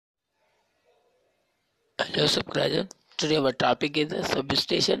Hello subscriber. Today our topic is the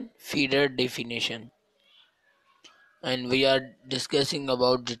substation feeder definition, and we are discuss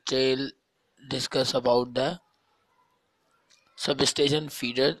about the substation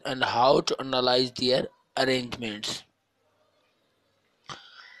feeder and how to analyze their arrangements.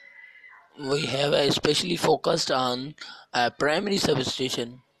 We have especially focused on a primary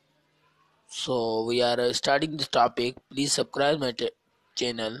substation. So we are starting this topic. Please subscribe my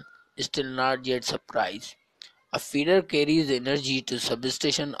channel. Still not yet subscribed. A feeder carries energy to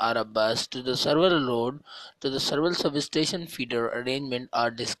substation or a bus to the server load to the server substation feeder arrangement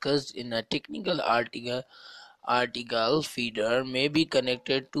are discussed in a technical article. Feeder may be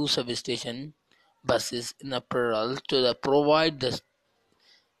connected to substation buses in a parallel to the provide the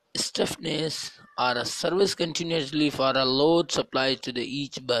stiffness or a service continuously for a load supply to the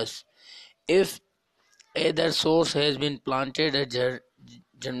each bus. If either source has been planted a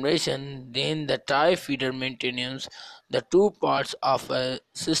generation, then the tie feeder maintains the two parts of a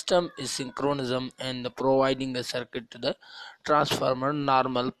system is synchronism and the providing a circuit to the transformer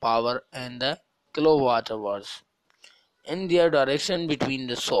normal power and the kilowatt hours in their direction between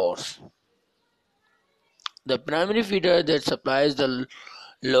the source. The primary feeder that supplies the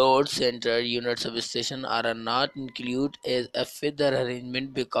load center unit substation are not included as a feeder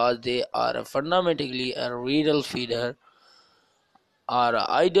arrangement because they are fundamentally a radial feeder or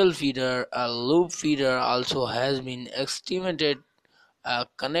idle feeder. A loop feeder also has been estimated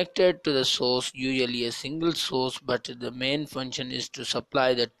connected to the source, usually a single source, but the main function is to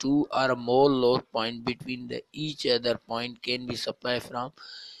supply the two or more load points between the each other point can be supplied from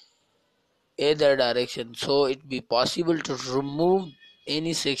either direction. So it be possible to remove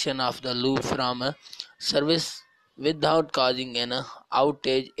any section of the loop from a service without causing an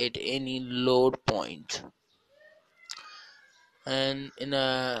outage at any load point. And in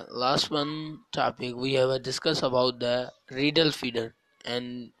a last one topic we have a discuss about the radial feeder,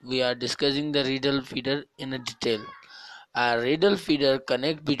 and we are discussing the radial feeder in a detail. A radial feeder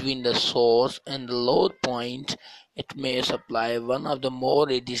connect between the source and the load point. It may supply one of the more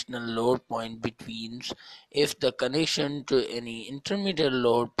additional load point between if the connection to any intermediate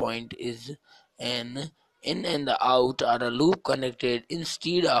load point is an in and out or a loop connected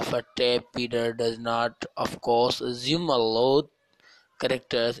instead of a tap feeder does not of course assume a load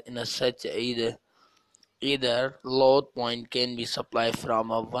characters in a such either load point can be supplied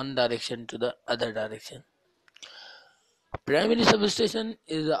from a one direction to the other direction. Primary substation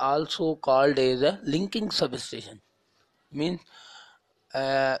is also called as a linking substation. Means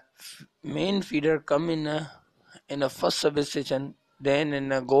main feeder come in a first substation, then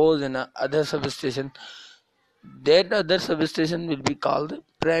goes in a other substation. That other substation will be called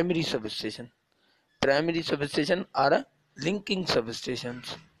primary substation. Primary substation are a linking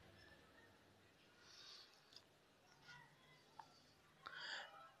substations.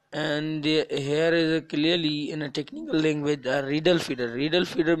 And here is a clearly in a technical language a radial feeder. Radial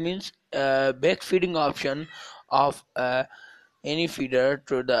feeder means backfeeding option of any feeder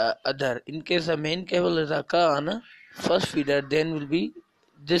to the other. In case the main cable is occur on a first feeder, then will be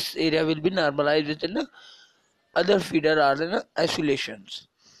this area will be normalized within the other feeder or in isolations.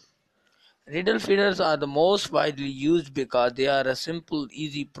 Radial feeders are the most widely used because they are a simple,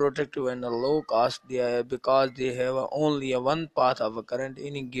 easy, protective, and a low cost. They are because they have only a one path of a current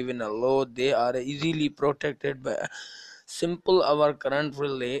any given a load. They are easily protected by a simple hour current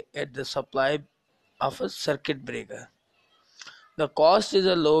relay at the supply of a circuit breaker. The cost is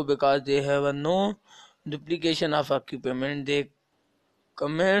a low because they have a no duplication of equipment. They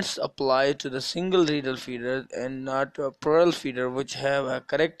comments apply to the single radial feeder and not to a plural feeder, which have a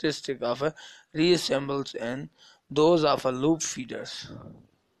characteristic of a reassembles and those of a loop feeders.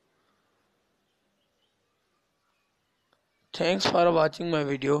 Thanks for watching my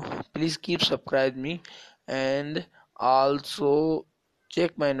video. Please keep subscribe me and also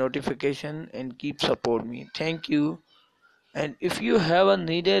check my notification and keep support me. Thank you. And if you have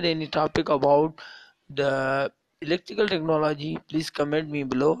needed any topic about the electrical technology, please comment me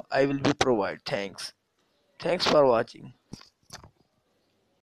below. I will be provide. Thanks for watching.